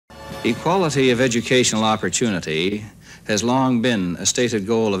Equality of educational opportunity has long been a stated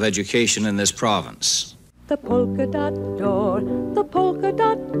goal of education in this province. The polka dot door, the polka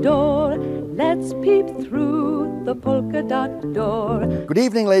dot door. Let's peep through the polka dot door. Good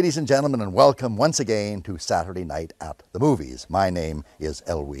evening, ladies and gentlemen, and welcome once again to Saturday Night at the Movies. My name is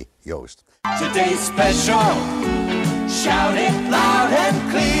Elwy Yost. Today's special, shout it loud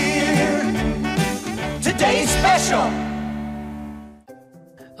and clear. Today's special.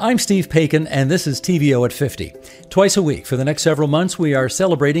 I'm Steve Paikin, and this is TVO at 50. Twice a week for the next several months, we are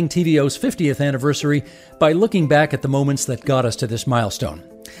celebrating TVO's 50th anniversary by looking back at the moments that got us to this milestone.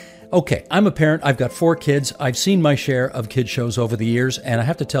 Okay, I'm a parent. I've got 4 kids. I've seen my share of kid shows over the years, and I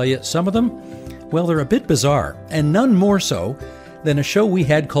have to tell you, some of them, well, they're a bit bizarre, and none more so than a show we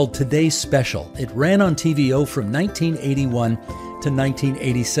had called Today's Special. It ran on TVO from 1981 to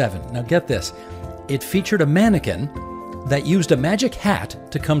 1987. Now get this, it featured a mannequin that used a magic hat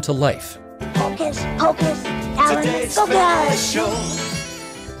to come to life. Hocus pocus, Alice, go guys!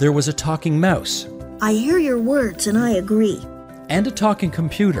 There was a talking mouse. I hear your words and I agree. And a talking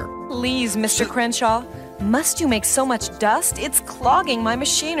computer. Please, Mr. Crenshaw, must you make so much dust? It's clogging my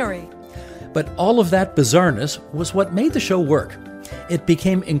machinery. But all of that bizarreness was what made the show work. It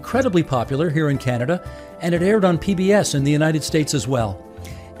became incredibly popular here in Canada, and it aired on PBS in the United States as well.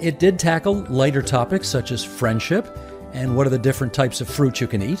 It did tackle lighter topics such as friendship and what are the different types of fruit you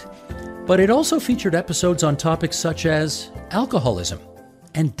can eat, but it also featured episodes on topics such as alcoholism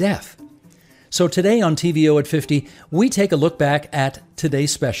and death. So today on TVO at 50, we take a look back at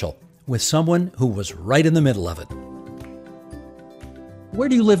Today's Special with someone who was right in the middle of it. Where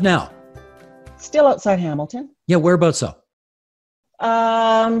do you live now? Still outside Hamilton. Yeah, whereabouts so?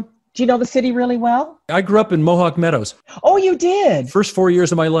 Do you know the city really well? I grew up in Mohawk Meadows. Oh, you did? First 4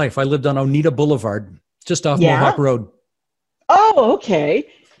 years of my life, I lived on Oneida Boulevard, just off Mohawk Road. Oh, okay.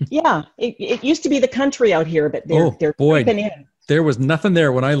 Yeah, it used to be the country out here, but they're creeping in. There was nothing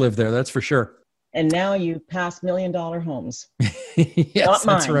there when I lived there, that's for sure. And now you pass $1 million homes. Yes,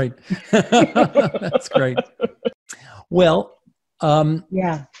 that's right. That's great. Well,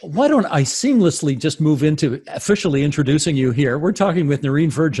 why don't I seamlessly just move into officially introducing you here. We're talking with Noreen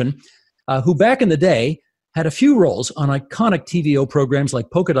Virgin, who back in the day had a few roles on iconic TVO programs like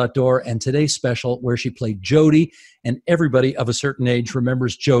Polka Dot Door and Today's Special, where she played Jody, and everybody of a certain age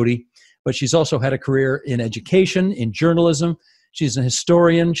remembers Jody. But she's also had a career in education, in journalism. She's a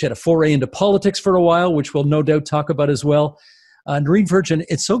historian. She had a foray into politics for a while, which we'll no doubt talk about as well. Noreen Virgin,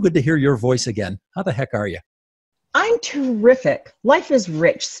 it's so good to hear your voice again. How the heck are you? I'm terrific. Life is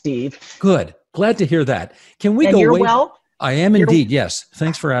rich, Steve. Good. Glad to hear that. Can we and go you're way- well? I am indeed, yes.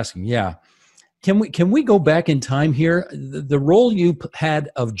 Thanks for asking. Yeah. Can we go back in time here? The role you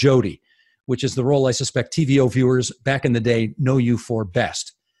had of Jody, which is the role I suspect TVO viewers back in the day know you for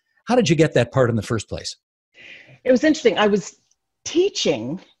best. How did you get that part in the first place? It was interesting. I was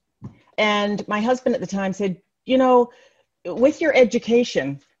teaching, and my husband at the time said, you know, with your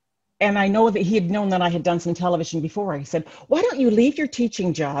education, and I know that he had known that I had done some television before, he said, why don't you leave your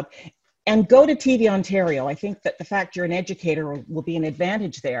teaching job and go to TV Ontario? I think that the fact you're an educator will be an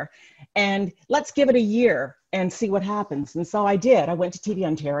advantage there. And let's give it a year and see what happens. And so I did. I went to TV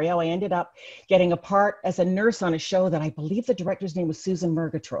Ontario. I ended up getting a part as a nurse on a show that I believe the director's name was Susan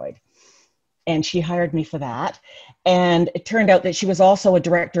Murgatroyd. And she hired me for that. And it turned out that she was also a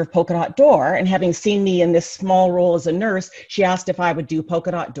director of Polka Dot Door. And having seen me in this small role as a nurse, she asked if I would do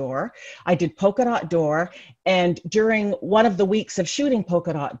Polka Dot Door. I did Polka Dot Door. And during one of the weeks of shooting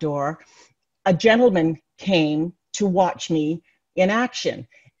Polka Dot Door, a gentleman came to watch me in action.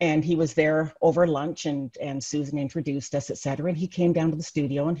 And he was there over lunch, and Susan introduced us, et cetera. And he came down to the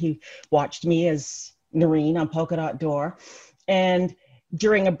studio and he watched me as Noreen on Polka Dot Door. And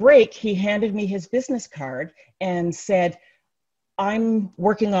during a break, he handed me his business card and said, I'm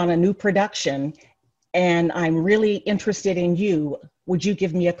working on a new production and I'm really interested in you. Would you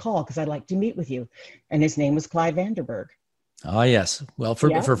give me a call? Because I'd like to meet with you. And his name was Clive Vanderberg. Oh, yes. Well,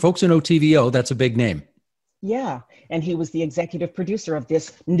 for folks who know TVO, that's a big name. Yeah. And he was the executive producer of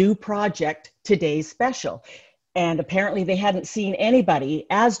this new project, Today's Special. And apparently they hadn't seen anybody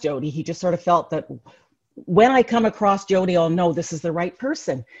as Jody. He just sort of felt that when I come across Jody, I'll know this is the right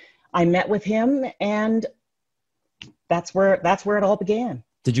person. I met with him, and that's where it all began.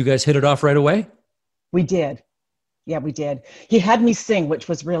 Did you guys hit it off right away? We did. Yeah, we did. He had me sing, which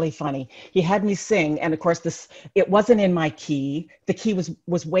was really funny. He had me sing, and of course, it wasn't in my key. The key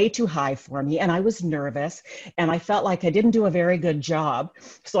was way too high for me, and I was nervous, and I felt like I didn't do a very good job.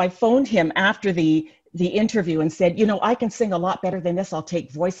 So I phoned him after the interview and said, I can sing a lot better than this. I'll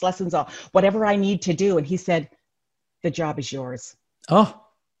take voice lessons, whatever I need to do. And he said, the job is yours. Oh,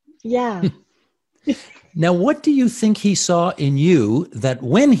 Yeah. Now, what do you think he saw in you that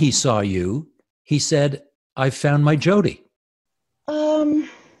when he saw you, he said, I found my Jody?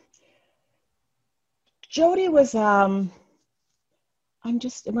 Jody was, when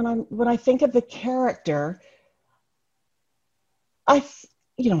I think of the character, I'm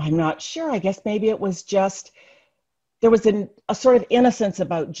not sure. I guess maybe it was just, there was a sort of innocence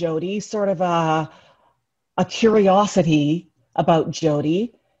about Jody, sort of a curiosity about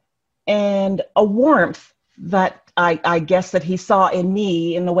Jody, and a warmth that I guess that he saw in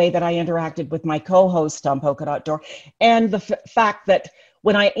me in the way that I interacted with my co-host on Polka Dot Door, and the fact that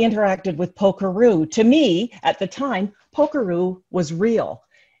when I interacted with Polkaroo, to me at the time, Polkaroo was real.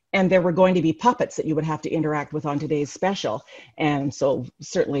 And there were going to be puppets that you would have to interact with on today's special. And so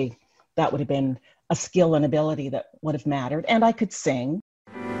certainly that would have been a skill and ability that would have mattered. And I could sing.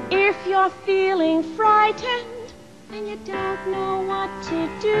 If you're feeling frightened and you don't know what to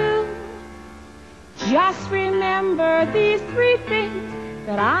do, just remember these 3 things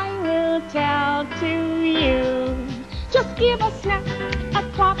that I will tell to you. Just give a snap, a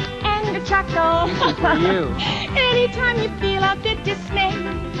clap, and a chuckle. For you. Anytime you feel a bit dismayed,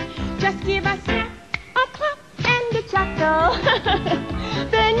 just give a snap, a clap, and a chuckle.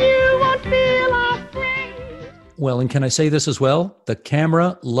 Then you won't feel afraid. Well, and can I say this as well? The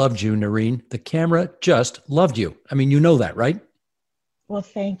camera loved you, Noreen. The camera just loved you. I mean, you know that, right? Well,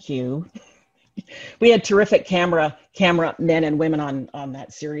 thank you. We had terrific camera men and women on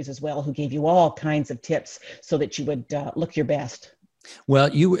that series as well, who gave you all kinds of tips so that you would look your best. Well,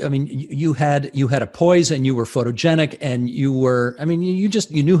 you had a poise, and you were photogenic, and you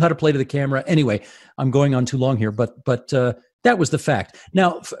knew how to play to the camera. Anyway, I'm going on too long here, but that was the fact.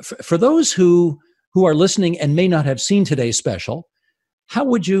 Now, for those who are listening and may not have seen today's special, how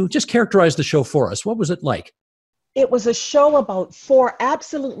would you just characterize the show for us? What was it like? It was a show about 4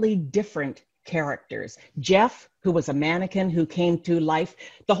 absolutely different characters. Jeff, who was a mannequin who came to life.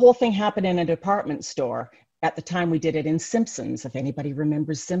 The whole thing happened in a department store. At the time we did it in Simpsons, if anybody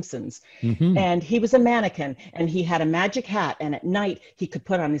remembers Simpsons. Mm-hmm. And he was a mannequin, and he had a magic hat, and at night he could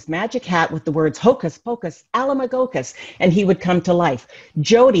put on his magic hat with the words hocus pocus alamagocus, and he would come to life.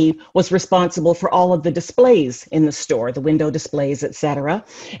 Jody was responsible for all of the displays in the store, the window displays, etc.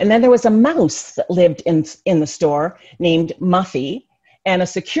 And then there was a mouse that lived in the store named Muffy, and a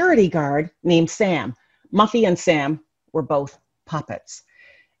security guard named Sam. Muffy and Sam were both puppets.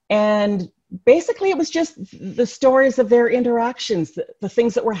 And basically, it was just the stories of their interactions, the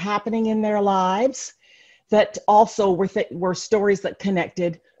things that were happening in their lives that also were stories that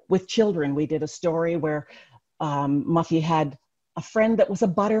connected with children. We did a story where Muffy had a friend that was a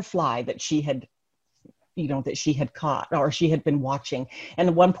butterfly that she had caught, or she had been watching. And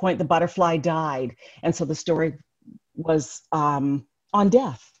at one point, the butterfly died. And so the story was on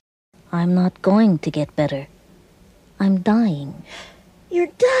death. I'm not going to get better. I'm dying. You're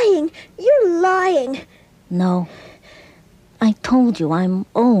dying. You're lying. No. I told you I'm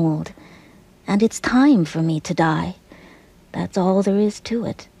old, and it's time for me to die. That's all there is to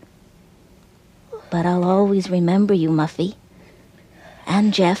it. But I'll always remember you, Muffy.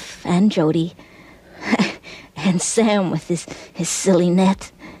 And Jeff, and Jody. And Sam with his silly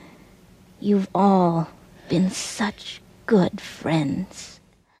net. You've all been such good friends.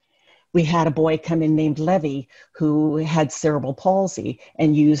 We had a boy come in named Levy who had cerebral palsy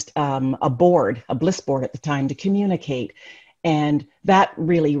and used a bliss board at the time to communicate. And that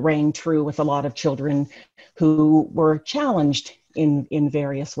really rang true with a lot of children who were challenged in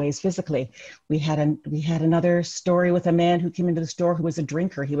various ways physically. We had another story with a man who came into the store who was a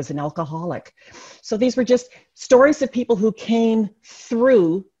drinker. He was an alcoholic. So these were just stories of people who came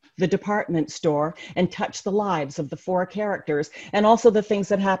through the department store and touched the lives of the 4 characters, and also the things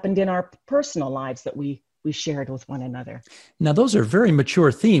that happened in our personal lives that we shared with one another. Now, those are very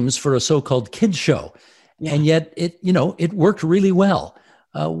mature themes for a so-called kids show, yeah. And yet it worked really well.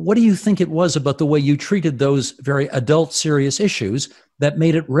 What do you think it was about the way you treated those very adult, serious issues that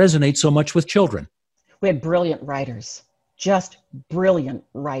made it resonate so much with children? We had brilliant writers, just brilliant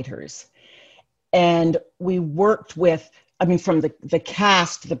writers. And we worked with, from the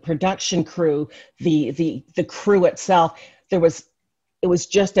cast, the production crew, the crew itself, it was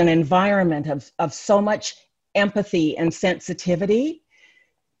just an environment of so much empathy and sensitivity.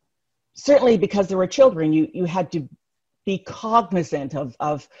 Certainly because there were children, you had to be cognizant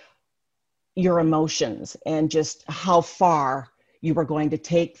of your emotions and just how far you were going to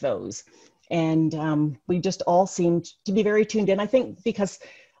take those. And we just all seemed to be very tuned in. I think because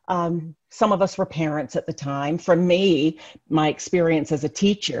some of us were parents at the time. For me, my experience as a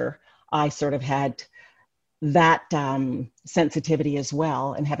teacher, I sort of had that sensitivity as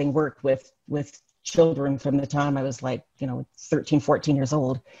well. And having worked with children from the time I was like, 13, 14 years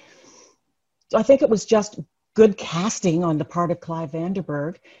old. So I think it was just good casting on the part of Clive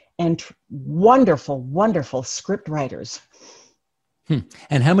Vanderberg and wonderful, wonderful script writers.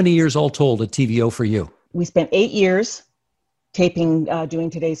 And how many years all told at TVO for you? We spent 8 years taping, doing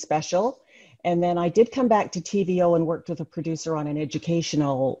Today's Special. And then I did come back to TVO and worked with a producer on an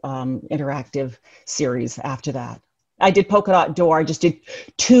educational interactive series after that. I did Polka Dot Door. I just did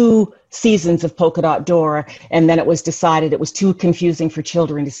 2 seasons of Polka Dot Door. And then it was decided it was too confusing for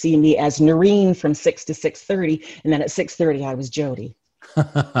children to see me as Noreen from 6 to 6:30. And then at 6:30, I was Jody.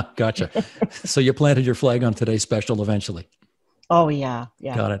 Gotcha. So you planted your flag on Today's Special eventually. Oh, yeah.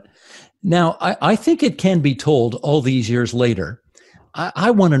 Yeah. Got it. Now, I think it can be told all these years later.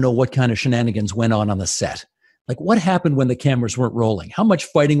 I want to know what kind of shenanigans went on the set. Like what happened when the cameras weren't rolling? How much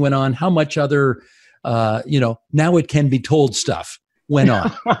fighting went on? How much other, now it can be told stuff went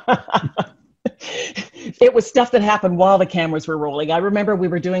on? It was stuff that happened while the cameras were rolling. I remember we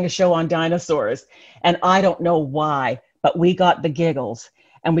were doing a show on dinosaurs, and I don't know why, but we got the giggles.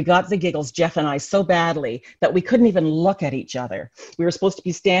 And we got the giggles, Jeff and I, so badly that we couldn't even look at each other. We were supposed to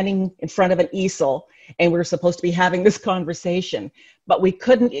be standing in front of an easel, and we were supposed to be having this conversation, but we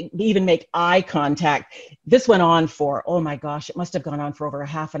couldn't even make eye contact. This went on for, oh my gosh, it must have gone on for over a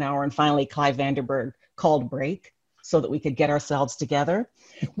half an hour. And finally, Clive Vanderberg called break so that we could get ourselves together.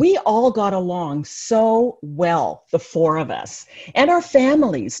 We all got along so well, the 4 of us, and our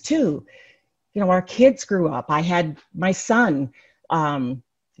families too. Our kids grew up. I had my son,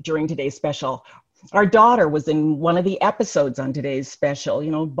 during Today's Special. Our daughter was in one of the episodes on Today's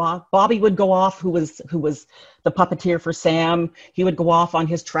Special. Bobby would go off, who was the puppeteer for Sam. He would go off on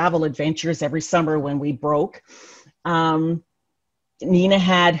his travel adventures every summer when we broke. Nina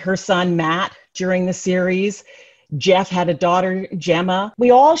had her son, Matt, during the series. Jeff had a daughter, Gemma. We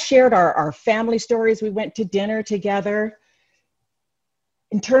all shared our family stories. We went to dinner together.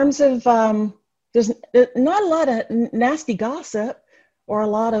 In terms of, there's not a lot of nasty gossip. Or a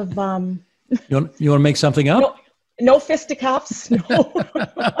lot of... You want to make something up? No fisticuffs. No.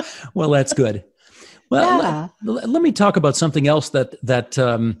 Well, that's good. Well, let me talk about something else that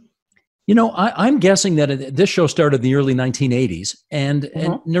I'm guessing that this show started in the early 1980s. And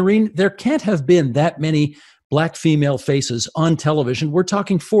Noreen, there can't have been that many Black female faces on television. We're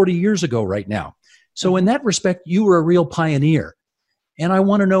talking 40 years ago right now. So in that respect, you were a real pioneer. And I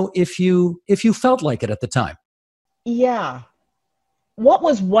want to know if you felt like it at the time. Yeah. What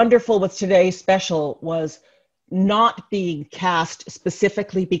was wonderful with Today's Special was not being cast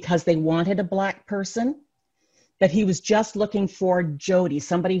specifically because they wanted a Black person, that he was just looking for Jody,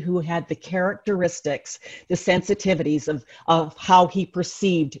 somebody who had the characteristics, the sensitivities of how he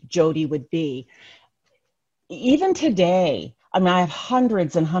perceived Jody would be. Even today, I have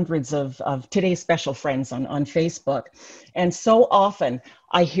hundreds and hundreds of Today's Special friends on Facebook. And so often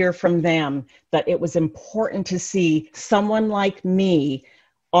I hear from them that it was important to see someone like me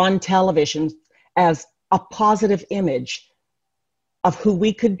on television as a positive image of who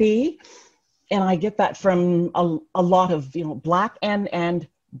we could be. And I get that from a lot of, Black and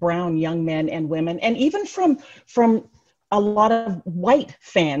brown young men and women, and even from a lot of white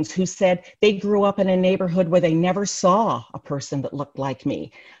fans who said they grew up in a neighborhood where they never saw a person that looked like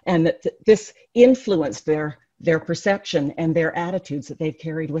me, and that this influenced their perception and their attitudes that they've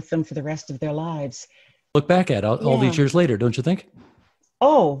carried with them for the rest of their lives. Look back at all these years later, don't you think?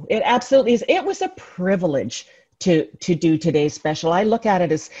 Oh, it absolutely is. It was a privilege to do Today's Special. I look at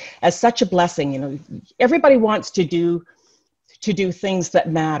it as such a blessing. Everybody wants to do things that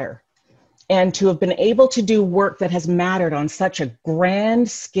matter. And to have been able to do work that has mattered on such a grand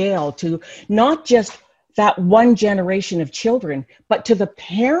scale to not just that one generation of children, but to the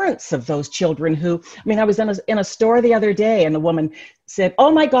parents of those children who, I was in a store the other day, and the woman said, "Oh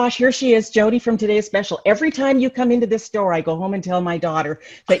my gosh, here she is, Jody from Today's Special. Every time you come into this store, I go home and tell my daughter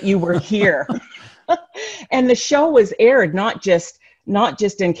that you were here." And the show was aired not just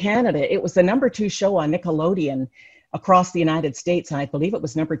in Canada. It was the #2 show on Nickelodeon across the United States, and I believe it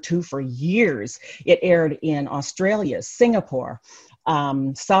was #2 for years. It aired in Australia, Singapore,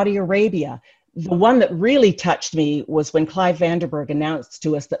 Saudi Arabia. The one that really touched me was when Clive Vanderberg announced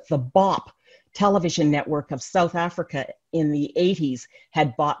to us that the BOP television network of South Africa in the 80s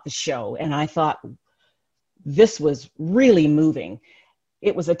had bought the show. And I thought, this was really moving.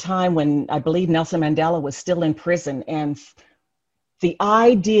 It was a time when I believe Nelson Mandela was still in prison, and the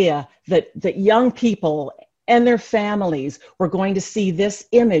idea that young people and their families were going to see this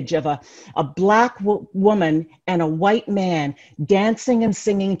image of a black woman and a white man dancing and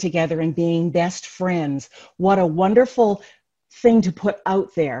singing together and being best friends. What a wonderful thing to put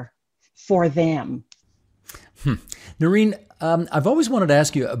out there for them. Noreen, I've always wanted to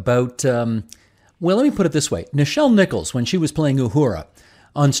ask you about, well, let me put it this way. Nichelle Nichols, when she was playing Uhura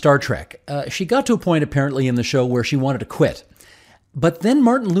on Star Trek, she got to a point apparently in the show where she wanted to quit. But then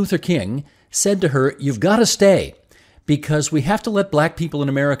Martin Luther King said to her, "You've got to stay because we have to let black people in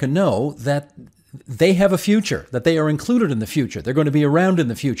America know that they have a future, that they are included in the future. They're going to be around in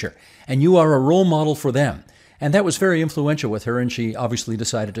the future, and you are a role model for them." And that was very influential with her, and she obviously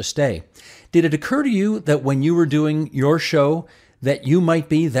decided to stay. Did it occur to you that when you were doing your show that you might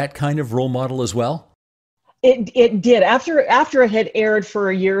be that kind of role model as well? It did. After it had aired for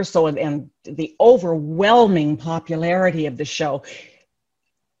a year or so, and the overwhelming popularity of the show,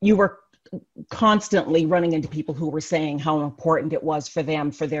 you were constantly running into people who were saying how important it was for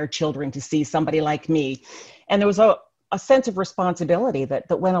them, for their children, to see somebody like me. And there was a sense of responsibility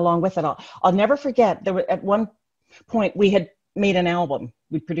that went along with it. I'll never forget, at one point we had made an album.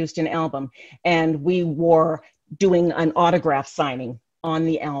 We produced an album, and we were doing an autograph signing on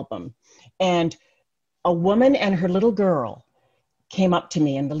the album. And a woman and her little girl came up to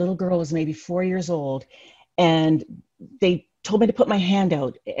me, and the little girl was maybe 4 years old, and they told me to put my hand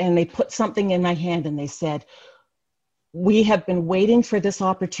out, and they put something in my hand, and they said, "We have been waiting for this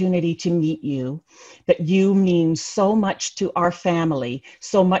opportunity to meet you, that you mean so much to our family,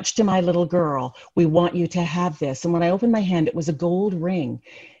 so much to my little girl. We want you to have this." And when I opened my hand, it was a gold ring.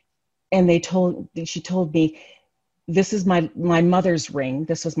 And she told me, "This is my mother's ring.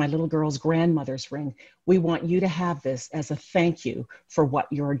 This was my little girl's grandmother's ring. We want you to have this as a thank you for what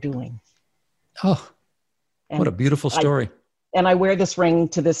you're doing." Oh, what a beautiful story. I wear this ring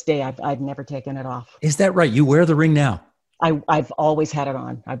to this day. I've never taken it off. Is that right? You wear the ring now? I've always had it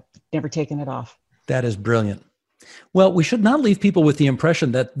on. I've never taken it off. That is brilliant. Well, we should not leave people with the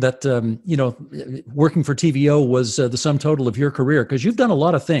impression that working for TVO was the sum total of your career, because you've done a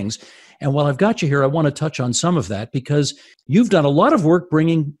lot of things. And while I've got you here, I want to touch on some of that, because you've done a lot of work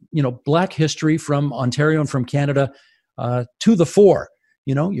bringing, Black history from Ontario and from Canada to the fore.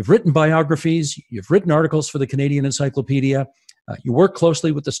 You've written biographies, you've written articles for the Canadian Encyclopedia, you work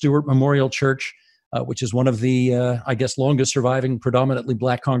closely with the Stewart Memorial Church, which is one of the, longest surviving predominantly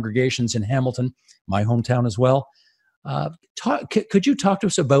Black congregations in Hamilton, my hometown as well. Could you talk to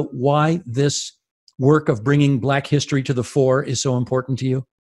us about why this work of bringing Black history to the fore is so important to you?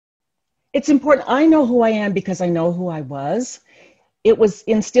 It's important. I know who I am because I know who I was. It was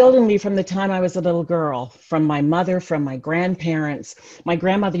instilled in me from the time I was a little girl, from my mother, from my grandparents. My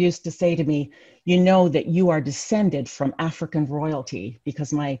grandmother used to say to me, "You know that you are descended from African royalty,"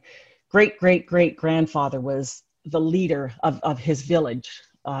 because my great-great-great-grandfather was the leader of his village,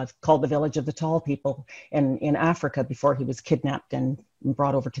 called the Village of the Tall People in Africa, before he was kidnapped and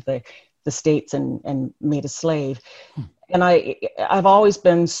brought over to the States and made a slave. And I've always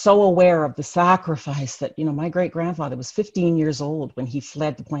been so aware of the sacrifice that, my great-grandfather was 15 years old when he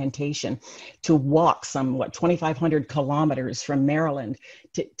fled the plantation to walk 2,500 kilometers from Maryland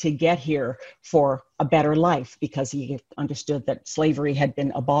to get here for a better life, because he understood that slavery had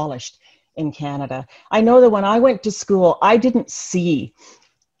been abolished in Canada. I know that when I went to school, I didn't see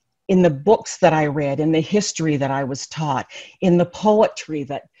in the books that I read, in the history that I was taught, in the poetry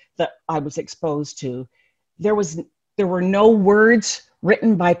that I was exposed to, there were no words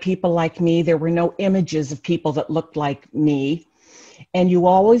written by people like me. There were no images of people that looked like me. And you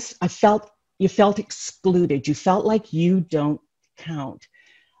felt excluded. You felt like you don't count.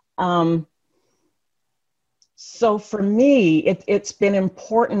 So for me, it's been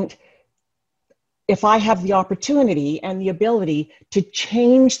important, if I have the opportunity and the ability, to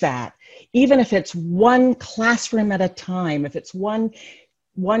change that, even if it's one classroom at a time, if it's one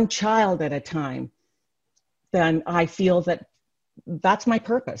child at a time, then I feel that that's my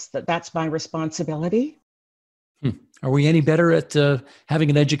purpose, that's my responsibility. Are we any better at having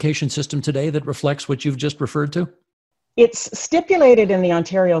an education system today that reflects what you've just referred to? It's stipulated in the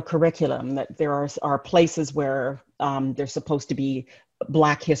Ontario curriculum that there are places where there's supposed to be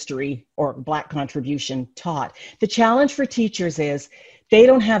Black history or Black contribution taught. The challenge for teachers is they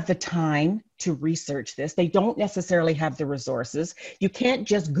don't have the time to research this. They don't necessarily have the resources. You can't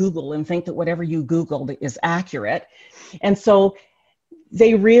just Google and think that whatever you Googled is accurate. And so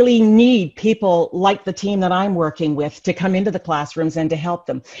they really need people like the team that I'm working with to come into the classrooms and to help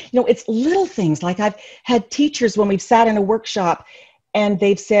them. It's little things, like I've had teachers when we've sat in a workshop and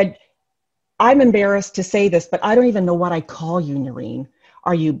they've said, "I'm embarrassed to say this, but I don't even know what I call you, Noreen.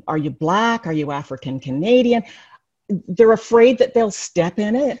 Are you Black? Are you African Canadian? They're afraid that they'll step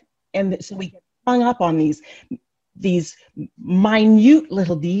in it. And so we get hung up on these minute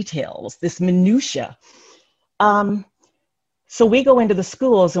little details, this minutia. So we go into the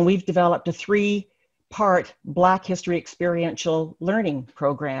schools and we've developed a 3-part Black History experiential learning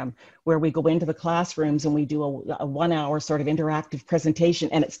program where we go into the classrooms and we do a 1-hour sort of interactive presentation,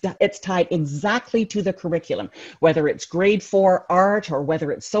 and it's tied exactly to the curriculum, whether it's grade 4 art or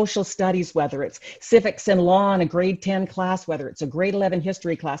whether it's social studies, whether it's civics and law in a grade 10 class, whether it's a grade 11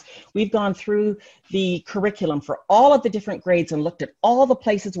 history class. We've gone through the curriculum for all of the different grades and looked at all the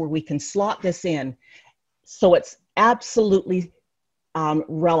places where we can slot this in so it's absolutely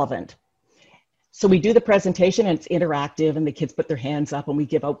relevant. So we do the presentation and it's interactive and the kids put their hands up and we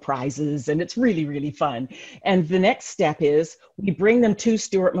give out prizes and it's really, really fun. And the next step is we bring them to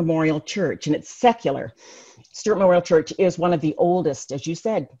Stewart Memorial Church, and it's secular. Stewart Memorial Church is one of the oldest, as you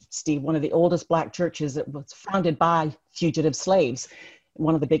said, Steve, one of the oldest Black churches. That was founded by fugitive slaves,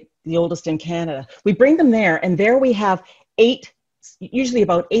 one of the oldest in Canada. We bring them there, and there we have usually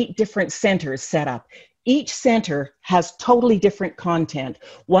about 8 different centers set up. Each center has totally different content.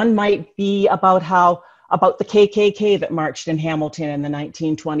 One might be about the KKK that marched in Hamilton in the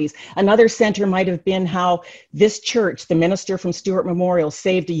 1920s. Another center might have been how this church, the minister from Stewart Memorial,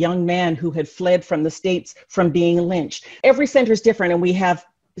 saved a young man who had fled from the States from being lynched. Every center is different, and we have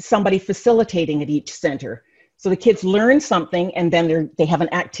somebody facilitating at each center. So the kids learn something, and then they have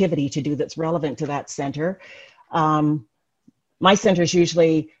an activity to do that's relevant to that center. My center is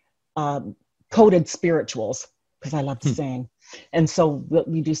usually coded spirituals, because I love to sing. And so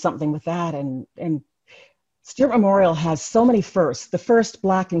we do something with that. And Stewart Memorial has so many firsts. The first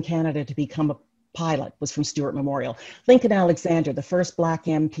Black in Canada to become a pilot was from Stewart Memorial. Lincoln Alexander, the first Black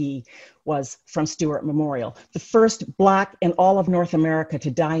MP, was from Stewart Memorial. The first Black in all of North America to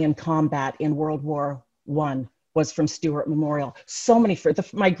die in combat in World War I was from Stewart Memorial. So many,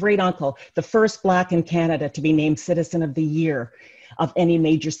 my great uncle, the first Black in Canada to be named Citizen of the Year of any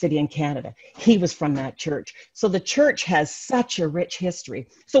major city in Canada, he was from that church. So the church has such a rich history.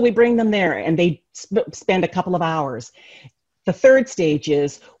 So we bring them there and they spend a couple of hours. The third stage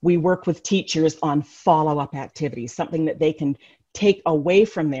is we work with teachers on follow-up activities, something that they can take away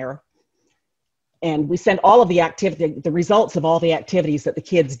from there. And we send all of the results of all the activities that the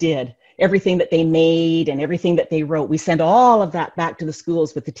kids did, everything that they made and everything that they wrote. We send all of that back to the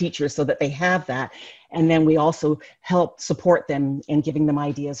schools with the teachers so that they have that. And then we also help support them in giving them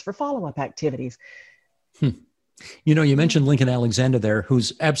ideas for follow-up activities. You know, you mentioned Lincoln Alexander there,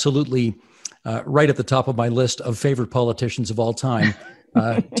 who's absolutely right at the top of my list of favorite politicians of all time.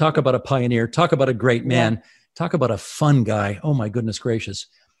 Talk about a pioneer, talk about a great man, talk about a fun guy. Oh my goodness gracious.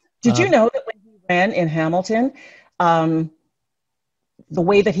 Did you know that when he ran in Hamilton, the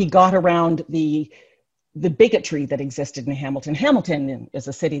way that he got around the bigotry that existed in Hamilton. Hamilton is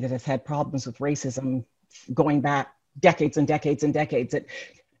a city that has had problems with racism going back decades and decades and decades.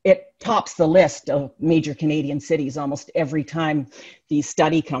 It tops the list of major Canadian cities almost every time the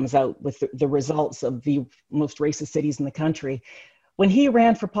study comes out with the results of the most racist cities in the country. When he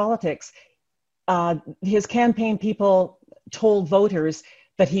ran for politics, his campaign people told voters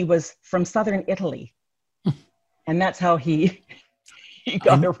that he was from southern Italy. And that's how he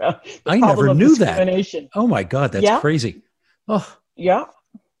got around. I never knew that. Oh my God, that's crazy. Oh, yeah.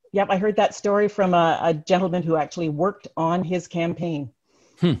 Yep, I heard that story from a gentleman who actually worked on his campaign.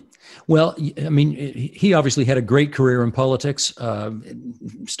 Well, I mean, he obviously had a great career in politics,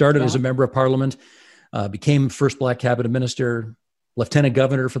 started as a member of parliament, became first Black cabinet minister, lieutenant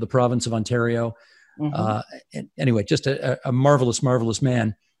governor for the province of Ontario. Anyway, just a marvelous, marvelous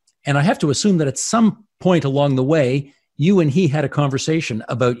man. And I have to assume that at some point along the way, you and he had a conversation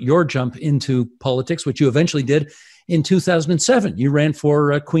about your jump into politics, which you eventually did in 2007. You ran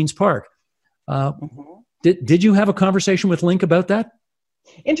for Queen's Park. Did you have a conversation with Link about that?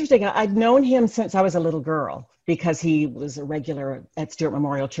 Interesting. I'd known him since I was a little girl because he was a regular at Stewart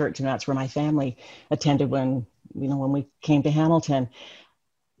Memorial Church, and that's where my family attended when we came to Hamilton.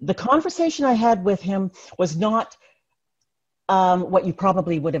 The conversation I had with him was not what you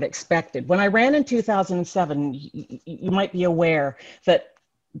probably would have expected. When I ran in 2007, you might be aware that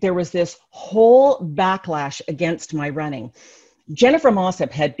there was this whole backlash against my running. Jennifer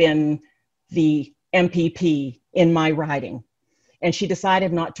Mossop had been the MPP in my riding, and she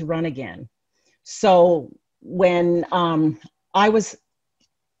decided not to run again. So when I was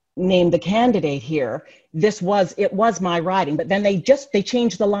named the candidate here, it was my riding, but then they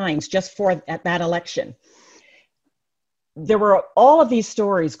changed the lines just for at that election. There were all of these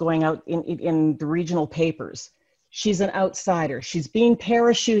stories going out in the regional papers She's an outsider. She's being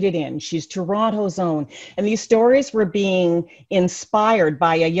parachuted in. She's Toronto's own. And these stories were being inspired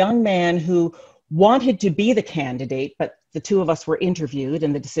by a young man who wanted to be the candidate, but the two of us were interviewed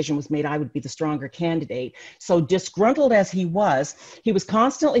and the decision was made I would be the stronger candidate. So disgruntled as he was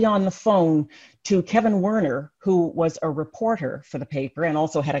constantly on the phone to Kevin Werner, who was a reporter for the paper and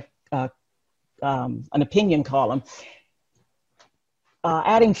also had an opinion column,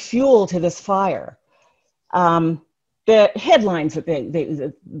 adding fuel to this fire. The headlines that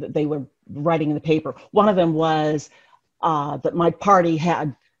they were writing in the paper, one of them was that my party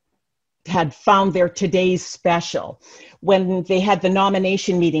had found their today's special. When they had the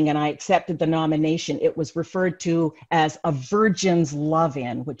nomination meeting and I accepted the nomination, it was referred to as a virgin's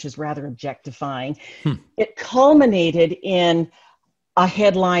love-in, which is rather objectifying. It culminated in a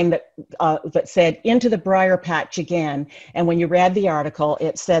headline that said, "Into the briar patch again." And when you read the article,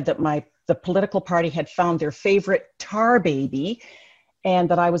 it said that the political party had found their favorite tar baby, and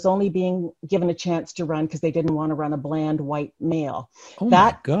that I was only being given a chance to run because they didn't want to run a bland white male. Oh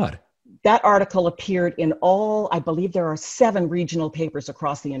my God. That article appeared in all, I believe there are 7 regional papers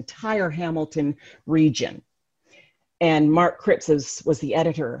across the entire Hamilton region. And Mark Cripps was the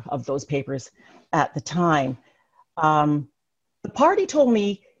editor of those papers at the time. The party told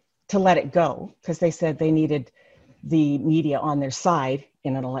me to let it go because they said they needed the media on their side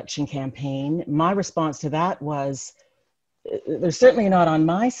in an election campaign. My response to that was, they're certainly not on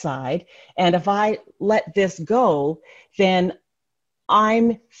my side. And if I let this go, then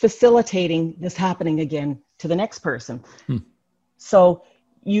I'm facilitating this happening again to the next person. So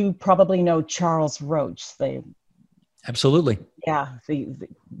you probably know Charles Roach, Absolutely. Yeah, the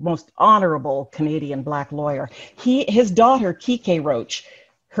most honorable Canadian Black lawyer. His daughter, Kike Roach,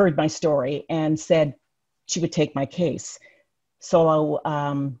 heard my story and said she would take my case. So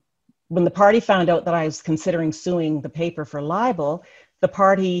when the party found out that I was considering suing the paper for libel, the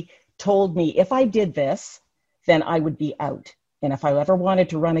party told me if I did this, then I would be out. And if I ever wanted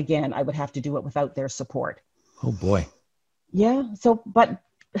to run again, I would have to do it without their support. Oh boy. Yeah, but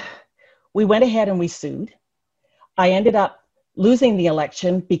we went ahead and we sued. I ended up losing the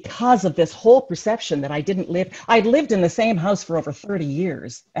election because of this whole perception that I didn't live. I'd lived in the same house for over 30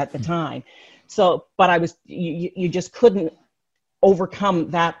 years at the time. So, but you just couldn't overcome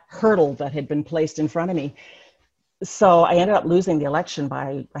that hurdle that had been placed in front of me. So I ended up losing the election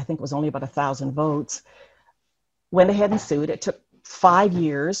by, I think it was only about 1,000 votes. Went ahead and sued. It took 5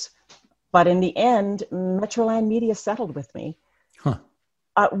 years, but in the end, Metroland Media settled with me.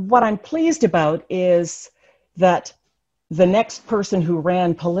 What I'm pleased about is that the next person who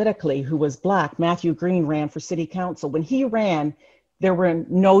ran politically, who was Black, Matthew Green, ran for city council. When he ran, there were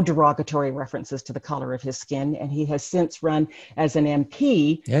no derogatory references to the color of his skin, and he has since run as an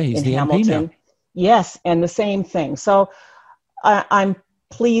MP he's in the Hamilton. MP now. Yes, and the same thing. So I'm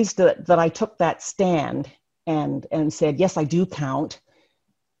pleased that I took that stand and said, yes, I do count,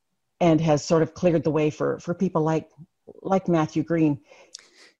 and has sort of cleared the way for people like Matthew Green.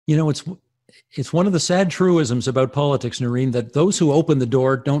 You know, it's one of the sad truisms about politics, Noreen, that those who open the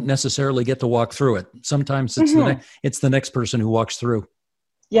door don't necessarily get to walk through it. Sometimes it's the next person who walks through.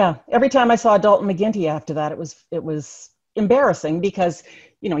 Yeah. Every time I saw Dalton McGuinty after that, it was embarrassing because,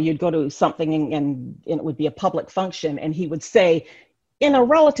 you know, you'd go to something and it would be a public function and he would say in a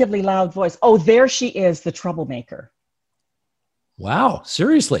relatively loud voice, "Oh, there she is, the troublemaker." Wow.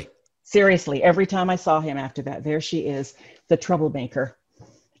 Seriously? Seriously. Every time I saw him after that, there she is, the troublemaker.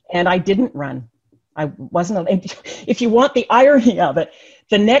 And I didn't run. I wasn't. If you want the irony of it,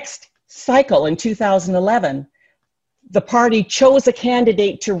 the next cycle in 2011, the party chose a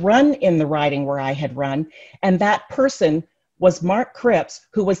candidate to run in the riding where I had run. And that person was Mark Cripps,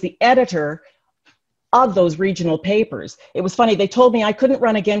 who was the editor of those regional papers. It was funny. They told me I couldn't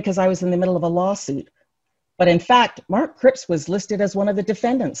run again because I was in the middle of a lawsuit. But in fact, Mark Cripps was listed as one of the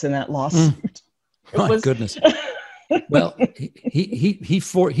defendants in that lawsuit. My goodness. Well, he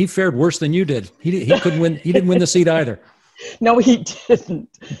fared worse than you did. He couldn't win. He didn't win the seat either. No, he didn't.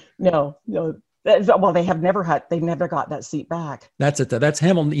 No. Well, they never got that seat back. That's it. That's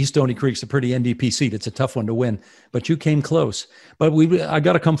Hamilton East Stony Creek's a pretty NDP seat. It's a tough one to win, but you came close. But I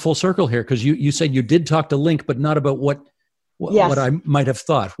got to come full circle here because you said you did talk to Link, but not about what I might have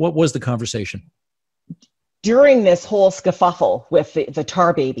thought. What was the conversation? During this whole scuffle with the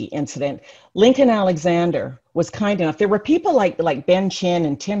Tar Baby incident, Lincoln Alexander was kind enough. There were people like Ben Chin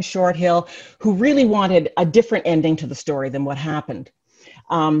and Tim Shorthill who really wanted a different ending to the story than what happened.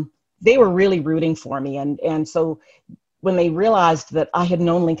 They were really rooting for me. And so when they realized that I had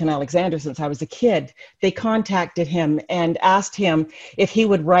known Lincoln Alexander since I was a kid, they contacted him and asked him if he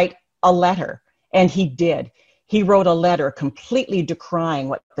would write a letter. And he did. he wrote a letter completely decrying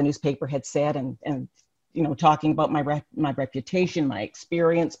what the newspaper had said and you know, talking about my reputation, my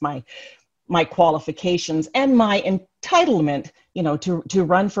experience, my qualifications, and my entitlement, you know, to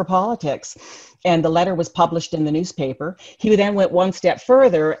run for politics. And the letter was published in the newspaper. He then went one step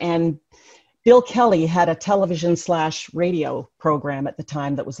further, and Bill Kelly had a television/radio program at the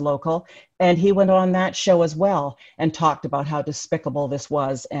time that was local, and he went on that show as well and talked about how despicable this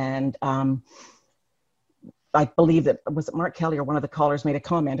was. And I believe that, was it Mark Kelly or one of the callers made a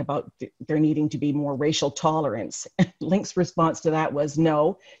comment about there needing to be more racial tolerance. Link's response to that was,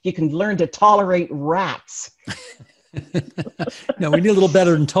 no, you can learn to tolerate rats. No, we need a little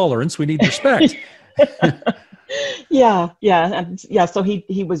better than tolerance. We need respect. Yeah. So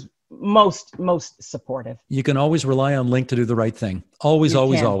he was most supportive. You can always rely on Link to do the right thing. Always.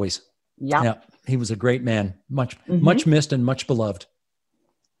 Yeah. Yeah. He was a great man. Much missed and much beloved.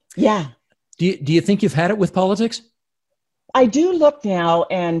 Yeah. Do you think you've had it with politics? I do look now,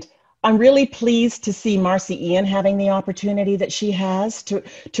 and I'm really pleased to see Marcy Ian having the opportunity that she has to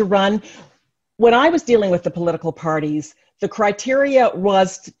run. When I was dealing with the political parties, the criteria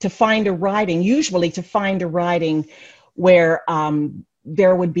was to find a riding where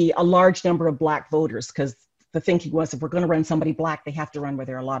there would be a large number of Black voters, because the thinking was, if we're going to run somebody Black, they have to run where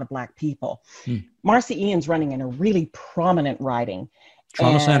there are a lot of Black people. Marcy Ian's running in a really prominent riding.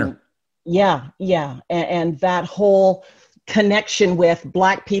 Toronto Centre. Yeah. And that whole connection with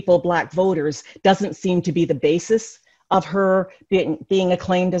Black people, Black voters, doesn't seem to be the basis of her being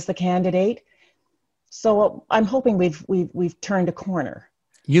acclaimed as the candidate. So I'm hoping we've turned a corner.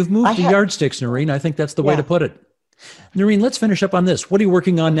 You've moved to yardsticks, Noreen. I think that's the way to put it. Noreen, let's finish up on this. What are you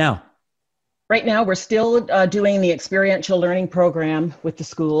working on now? Right now, we're still doing the experiential learning program with the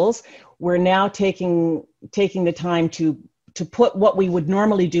schools. We're now taking the time to put what we would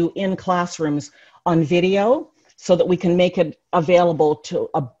normally do in classrooms on video, so that we can make it available to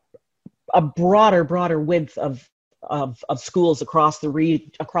a broader width of schools across the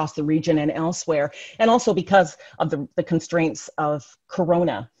region and elsewhere. And also because of the constraints of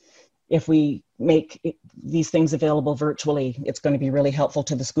Corona, if we make these things available virtually, it's going to be really helpful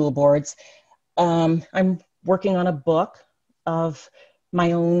to the school boards. I'm working on a book of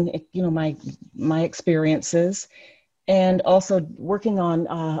my own, my experiences, and also working on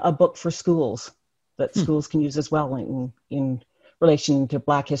a book for schools that schools can use as well in relation to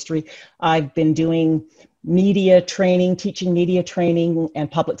Black history. I've been doing media training, teaching media training and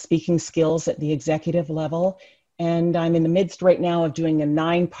public speaking skills at the executive level. And I'm in the midst right now of doing a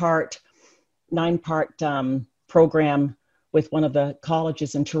nine-part program with one of the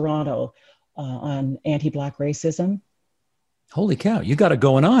colleges in Toronto on anti-Black racism. Holy cow, you got it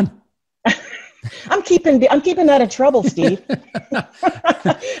going on. I'm keeping out of trouble, Steve.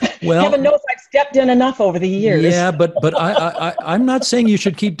 Well, heaven knows I've stepped in enough over the years. Yeah, but I'm not saying you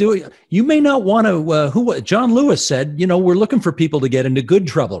should keep doing it. You may not want to, John Lewis said, we're looking for people to get into good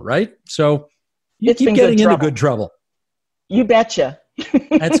trouble, right? So you keep getting into good trouble. You betcha.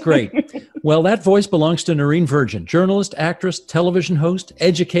 That's great. Well, that voice belongs to Noreen Virgin, journalist, actress, television host,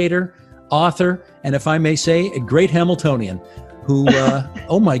 educator, author, and if I may say, a great Hamiltonian who,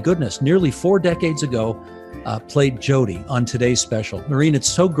 oh my goodness, nearly 4 decades ago, played Jody on today's special. Noreen, it's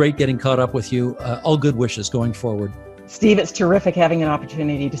so great getting caught up with you. All good wishes going forward. Steve, it's terrific having an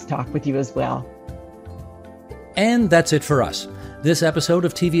opportunity to talk with you as well. And that's it for us. This episode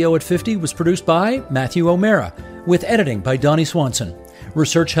of TVO at 50 was produced by Matthew O'Mara, with editing by Donnie Swanson.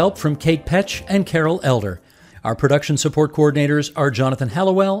 Research help from Kate Petch and Carol Elder. Our production support coordinators are Jonathan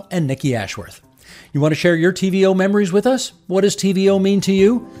Hallowell and Nikki Ashworth. You want to share your TVO memories with us? What does TVO mean to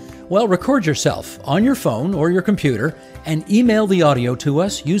you? Well, record yourself on your phone or your computer and email the audio to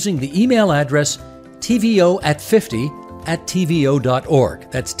us using the email address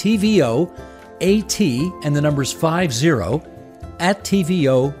tvoat50@tvo.org. That's TVO, AT, and the numbers 50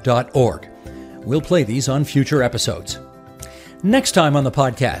 @tvo.org. We'll play these on future episodes. Next time on the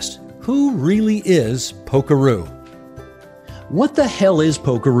podcast, who really is Polkaroo? What the hell is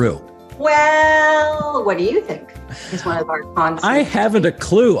Polkaroo? Well, what do you think is one of our concepts? I haven't a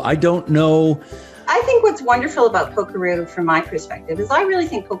clue. I don't know. I think what's wonderful about Polkaroo, from my perspective, is I really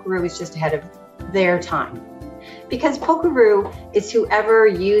think Polkaroo is just ahead of their time. Because Polkaroo is whoever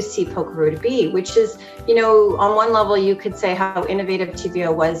you see Polkaroo to be, which is, on one level, you could say how innovative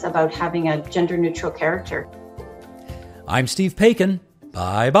TVO was about having a gender-neutral character. I'm Steve Paikin.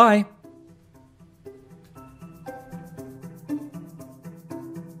 Bye-bye.